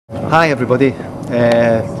Hi everybody,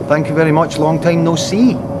 thank you very much, long time no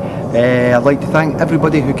see. I'd like to thank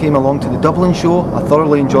everybody who came along to the Dublin show. I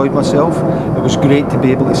thoroughly enjoyed myself. It was great to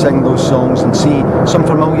be able to sing those songs and see some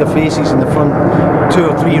familiar faces in the front 2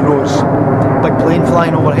 or 3 rows. Big plane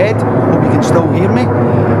flying overhead, hope you can still hear me.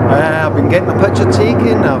 I've been getting a picture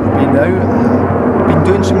taken, I've been out, been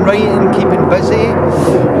doing some writing, keeping busy,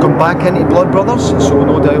 come back into Blood Brothers, so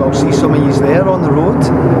no doubt I'll see some of you there on the road.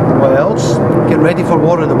 What else? Getting ready for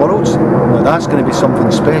War of the Worlds. Now that's going to be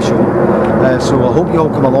something special, so I hope you all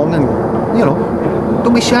come along and, you know,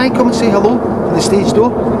 don't be shy, come and say hello at the stage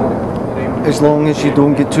door, as long as you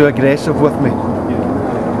don't get too aggressive with me.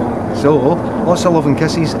 So, lots of love and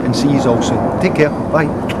kisses, and see you all soon. Take care, bye.